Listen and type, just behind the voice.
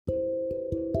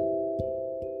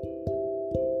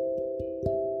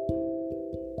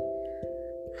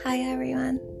Hi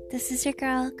everyone, this is your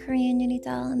girl, Korean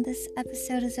Unidoll, and this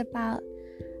episode is about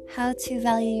how to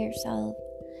value yourself.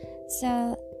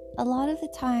 So, a lot of the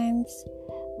times,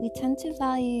 we tend to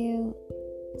value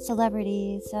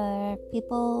celebrities or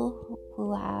people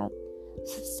who have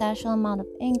substantial amount of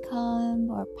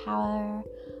income or power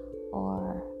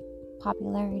or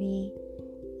popularity.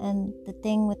 And the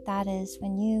thing with that is,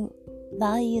 when you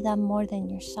value them more than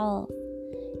yourself,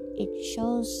 it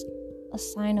shows a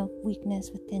sign of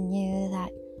weakness within you that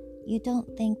you don't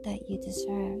think that you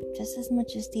deserve just as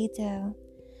much as they do,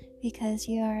 because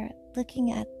you are looking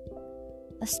at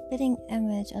a spitting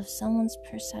image of someone's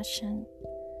perception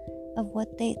of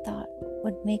what they thought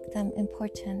would make them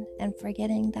important, and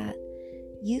forgetting that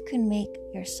you can make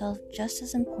yourself just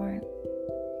as important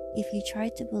if you try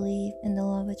to believe in the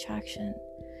law of attraction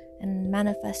and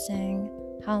manifesting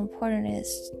how important it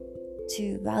is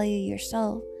to value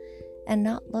yourself and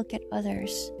not look at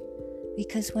others.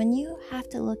 Because when you have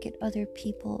to look at other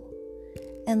people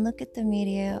and look at the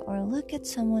media or look at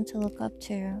someone to look up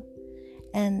to,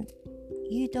 and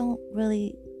you don't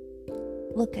really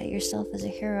look at yourself as a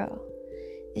hero,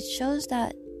 it shows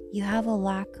that you have a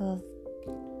lack of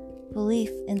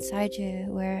belief inside you,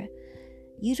 where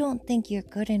you don't think you're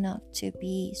good enough to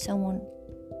be someone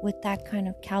with that kind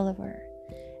of caliber.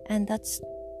 And that's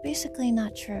basically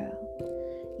not true.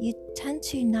 You tend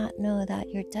to not know that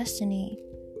your destiny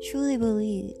truly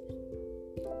believes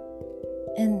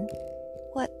in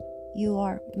what you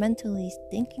are mentally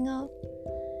thinking of,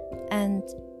 and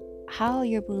how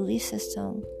your belief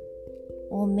system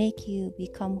will make you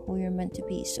become who you're meant to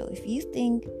be. So if you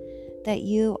think that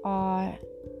you are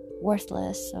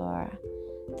worthless or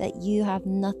that you have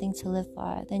nothing to live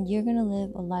for, then you're going to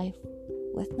live a life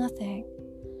with nothing.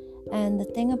 And the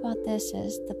thing about this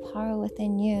is, the power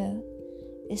within you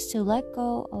is to let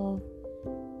go of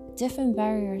different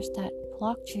barriers that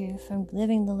blocked you from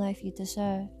living the life you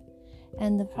deserve.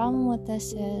 And the problem with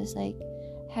this is,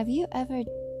 have you ever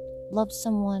loved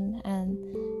someone and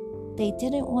they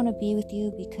didn't want to be with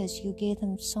you because you gave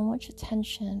them so much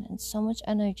attention and so much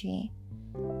energy,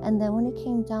 and then when it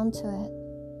came down to it,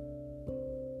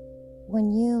 when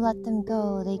you let them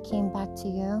go, they came back to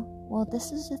you? Well,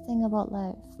 this is the thing about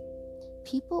life.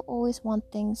 People always want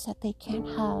things that they can't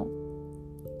have.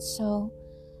 So,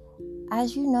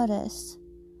 as you notice,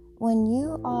 when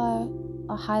you are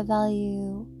a high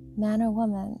value man or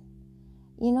woman,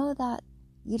 you know that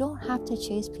you don't have to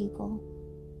chase people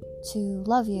to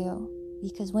love you,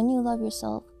 because when you love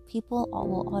yourself, people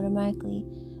will automatically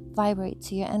vibrate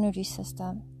to your energy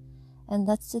system. And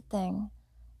that's the thing.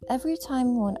 Every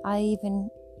time when I even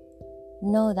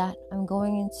know that I'm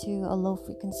going into a low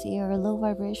frequency or a low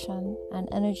vibration and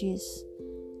energies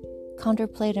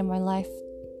counterplayed in my life,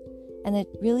 and it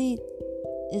really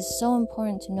is so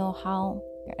important to know how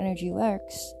your energy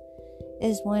works,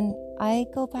 is when I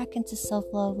go back into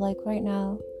self-love. Like right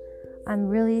now, I'm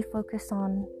really focused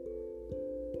on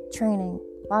training,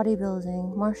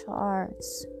 bodybuilding, martial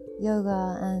arts,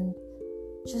 yoga, and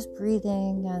just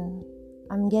breathing, and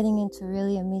I'm getting into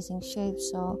really amazing shape.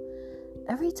 So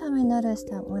every time I notice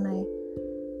that when I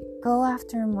go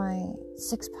after my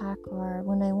six-pack or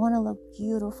when I want to look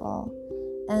beautiful,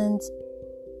 and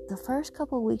the first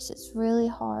couple of weeks it's really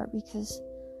hard, because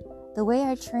the way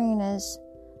I train is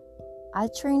I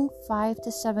train 5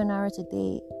 to 7 hours a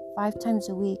day, 5 times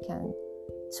a week, and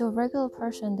to a regular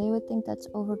person they would think that's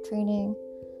overtraining,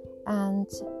 and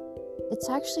it's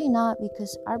actually not,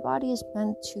 because our body is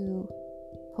meant to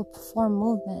perform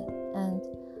movement. And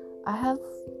I have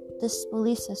this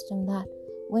belief system that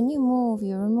when you move,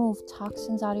 you remove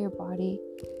toxins out of your body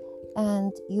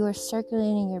and you are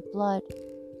circulating your blood.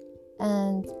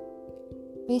 And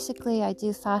basically I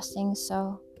do fasting,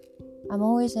 so I'm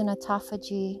always in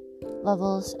autophagy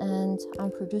levels and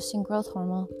I'm producing growth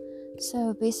hormone.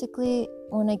 So basically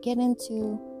when I get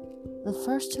into the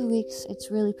first 2 weeks, it's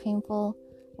really painful,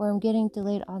 where I'm getting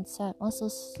delayed onset muscle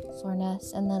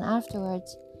soreness, and then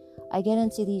afterwards I get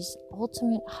into these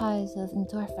ultimate highs of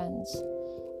endorphins,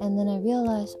 and then I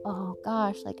realize, oh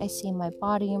gosh, I see my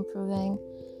body improving.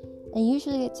 And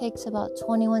usually it takes about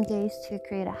 21 days to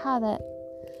create a habit.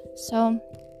 So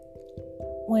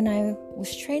when I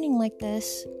was training like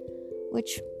this,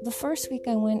 which the first week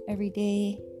I went every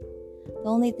day, the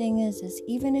only thing is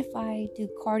even if I do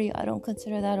cardio, I don't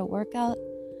consider that a workout,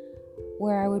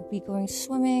 where I would be going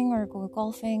swimming or going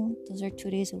golfing. Those are 2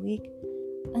 days a week.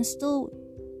 I'm still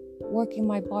working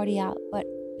my body out, but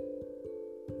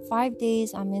 5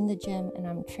 days I'm in the gym and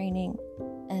I'm training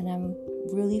and I'm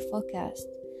really focused.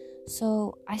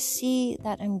 So I see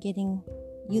that I'm getting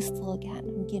youthful again,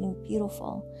 I'm getting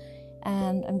beautiful,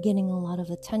 and I'm getting a lot of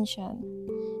attention.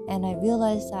 And I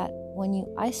realized that when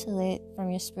you isolate from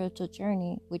your spiritual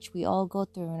journey, which we all go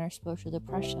through in our spiritual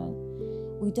depression,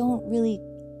 we don't really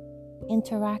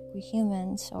interact with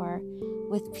humans or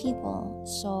with people.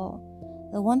 So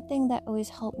the one thing that always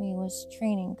helped me was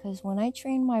training, because when I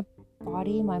trained my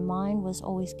body, my mind was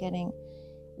always getting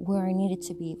where I needed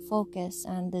to be focused,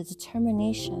 and the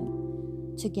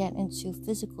determination to get into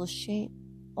physical shape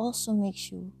also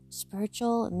makes you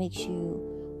spiritual. It makes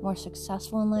you more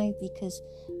successful in life because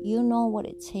you know what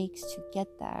it takes to get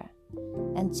there,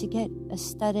 and to get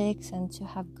aesthetics and to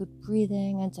have good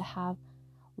breathing and to have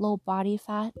low body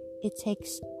fat. It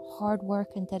takes hard work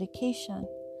and dedication,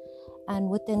 and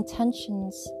with the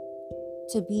intentions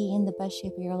to be in the best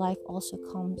shape of your life also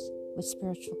comes with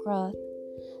spiritual growth.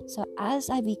 So as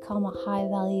I become a high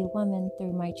value woman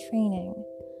through my training,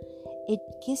 it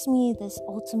gives me this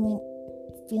ultimate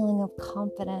feeling of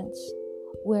confidence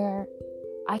where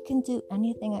I can do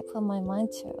anything I put my mind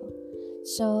to.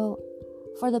 So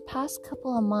for the past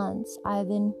couple of months, I've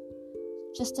been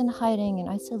just in hiding, in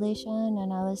isolation,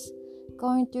 and I was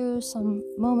going through some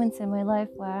moments in my life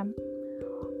where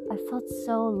I felt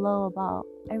so low about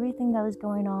everything that was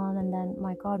going on. And then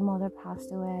my godmother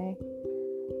passed away,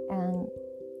 and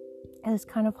it was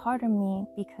kind of hard on me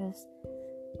because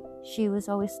she was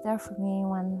always there for me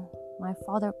when my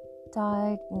father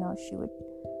died. She would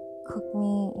cook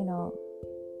me,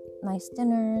 nice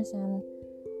dinners, and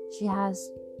she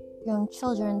has young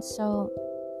children. So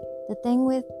the thing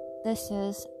with this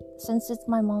is, since it's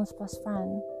my mom's best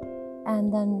friend,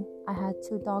 and then I had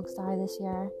 2 dogs die this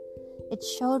year, it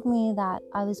showed me that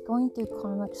I was going through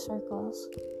karmic circles,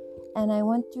 and I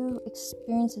went through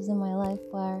experiences in my life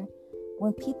where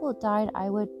when people died, I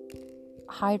would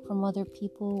hide from other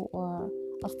people or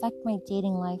affect my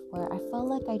dating life, where I felt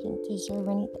like I didn't deserve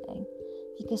anything,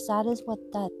 because that is what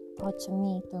that brought to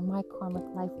me through my karmic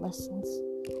life lessons,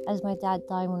 as my dad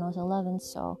died when I was 11.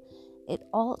 So it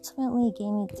ultimately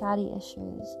gave me daddy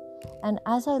issues, and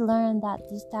as I learned that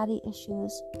these daddy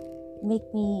issues make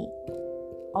me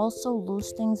also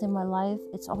lose things in my life,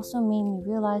 it's also made me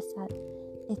realize that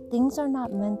if things are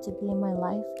not meant to be in my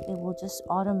life, it will just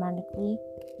automatically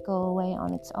go away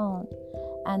on its own.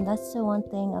 And that's the one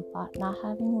thing about not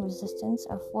having resistance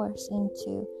or force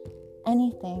into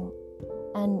anything,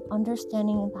 and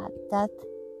understanding that death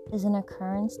is an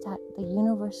occurrence that the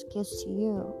universe gives to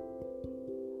you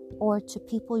or to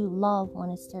people you love when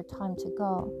it's their time to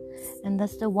go. And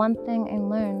that's the one thing I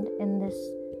learned in this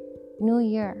new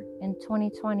year in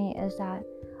 2020, is that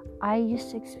I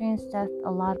used to experience death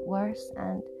a lot worse.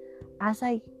 And as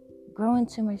I grow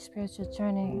into my spiritual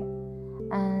journey,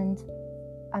 and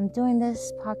I'm doing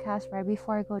this podcast right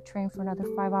before I go train for another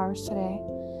 5 hours today,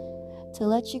 to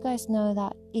let you guys know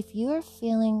that if you're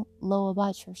feeling low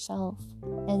about yourself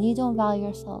and you don't value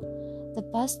yourself, the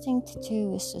best thing to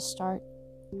do is to start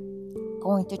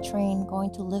going to train,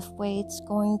 going to lift weights,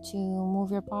 going to move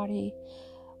your body,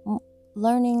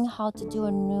 learning how to do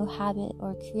a new habit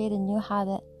or create a new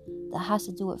habit that has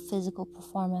to do with physical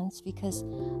performance. Because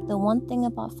the one thing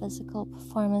about physical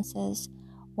performance is,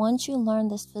 once you learn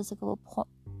this physical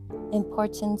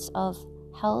importance of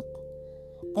health,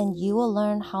 then you will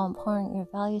learn how important your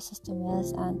value system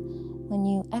is. And when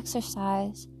you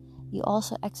exercise, you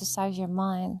also exercise your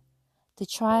mind to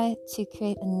try to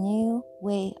create a new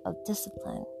way of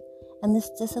discipline. And this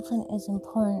discipline is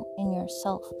important in your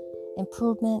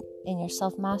self-improvement, in your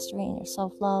self-mastery, in your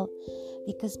self-love.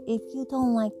 Because if you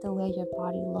don't like the way your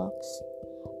body looks,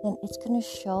 then it's going to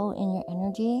show in your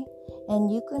energy,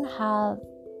 and you can have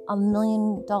 $1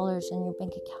 million in your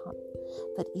bank account,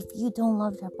 but if you don't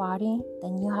love your body,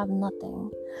 then you have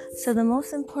nothing. So the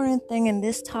most important thing in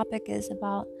this topic is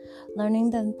about learning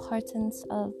the importance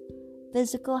of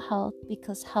physical health,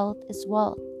 because health is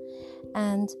wealth.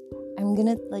 And I'm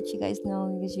gonna let you guys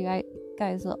know, because you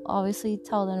guys will obviously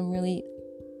tell that I'm really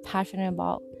passionate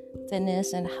about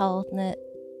fitness and health and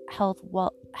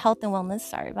wellness.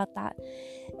 Sorry about that.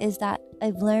 Is that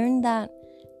I've learned that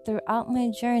throughout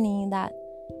my journey, that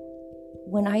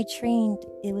when I trained,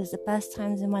 it was the best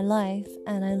times in my life,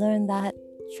 and I learned that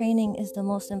training is the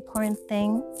most important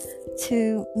thing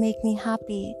to make me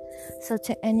happy. So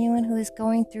to anyone who is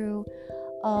going through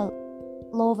a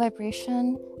low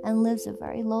vibration and lives a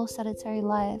very low sedentary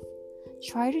life,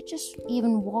 try to just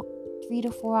even walk 3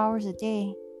 to 4 hours a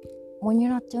day when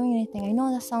you're not doing anything. I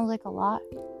know that sounds like a lot,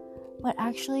 but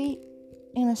actually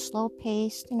in a slow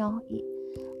pace,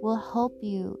 will help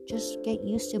you just get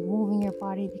used to moving your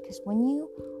body, because when you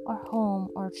are home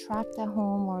or trapped at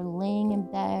home or laying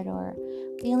in bed or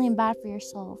feeling bad for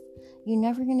yourself, you're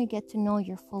never going to get to know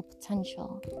your full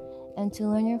potential. And to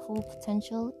learn your full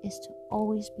potential is to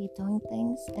always be doing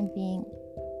things and being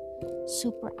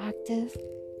super active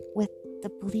with the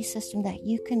belief system that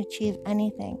you can achieve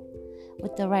anything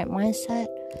with the right mindset,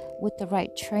 with the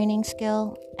right training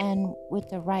skill, and with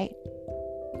the right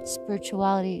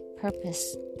spirituality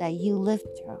purpose that you live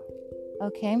through.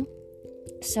 Okay?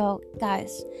 So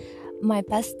guys, my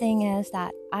best thing is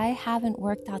that I haven't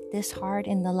worked out this hard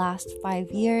in the last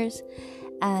 5 years,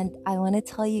 and I want to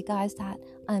tell you guys that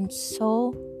I'm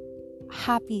so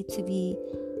happy to be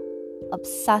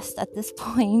obsessed at this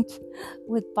point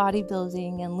with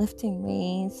bodybuilding and lifting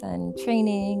weights and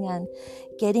training and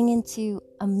getting into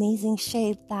amazing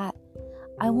shape, that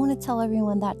I want to tell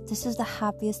everyone that this is the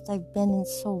happiest I've been in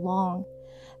so long,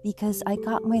 because I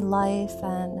got my life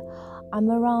and I'm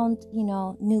around,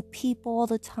 new people all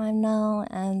the time now,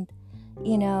 and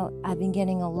I've been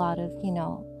getting a lot of,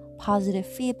 positive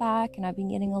feedback, and I've been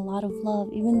getting a lot of love,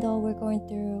 even though we're going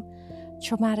through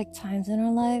traumatic times in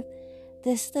our life.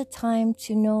 This is the time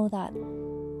to know that,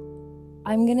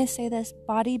 I'm gonna say this,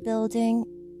 bodybuilding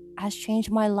has changed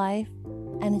my life,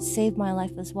 and it saved my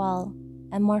life as well.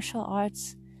 And martial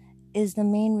arts is the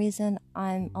main reason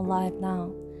I'm alive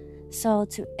now. So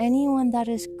to anyone that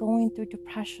is going through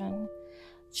depression,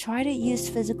 try to use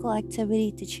physical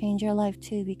activity to change your life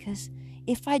too, because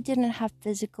if I didn't have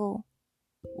physical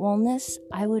wellness,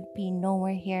 I would be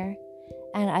nowhere here,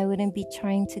 and I wouldn't be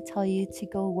trying to tell you to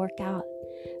go work out,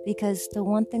 because the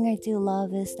one thing I do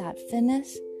love is that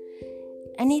fitness,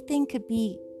 anything could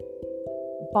be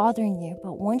bothering you,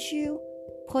 but once you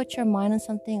put your mind on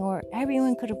something, or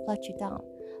everyone could have let you down,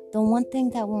 the one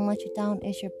thing that won't let you down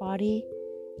is your body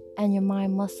and your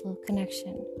mind muscle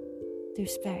connection through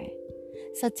spirit.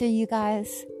 So to you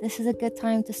guys, this is a good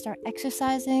time to start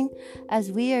exercising,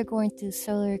 as we are going through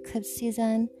solar eclipse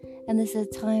season, and this is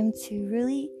a time to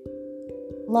really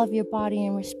love your body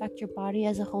and respect your body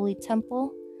as a holy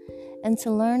temple, and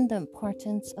to learn the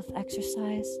importance of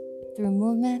exercise through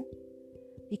movement,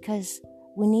 because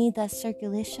we need that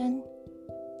circulation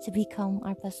to become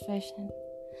our best version.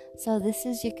 So this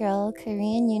is your girl,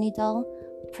 Korean Unidoll,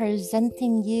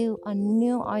 presenting you a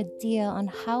new idea on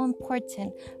how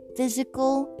important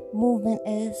physical movement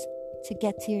is to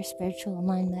get to your spiritual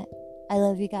alignment. I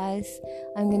love you guys.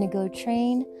 I'm gonna go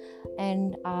train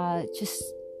and just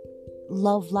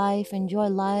love life, enjoy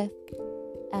life,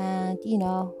 and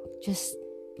just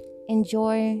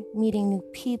enjoy meeting new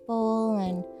people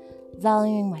and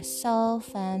valuing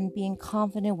myself and being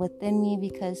confident within me,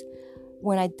 because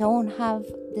when I don't have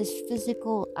this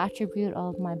physical attribute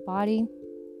of my body,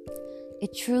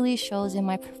 it truly shows in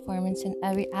my performance in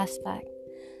every aspect.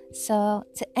 So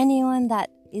to anyone that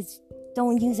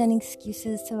don't use any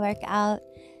excuses to work out,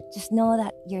 just know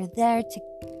that you're there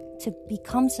to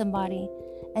become somebody.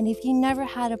 And if you never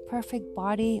had a perfect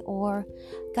body or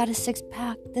got a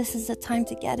six-pack, this is the time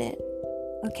to get it.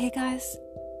 Okay, guys?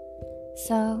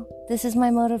 So this is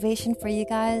my motivation for you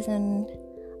guys, and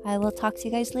I will talk to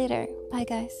you guys later. Bye,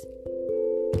 guys.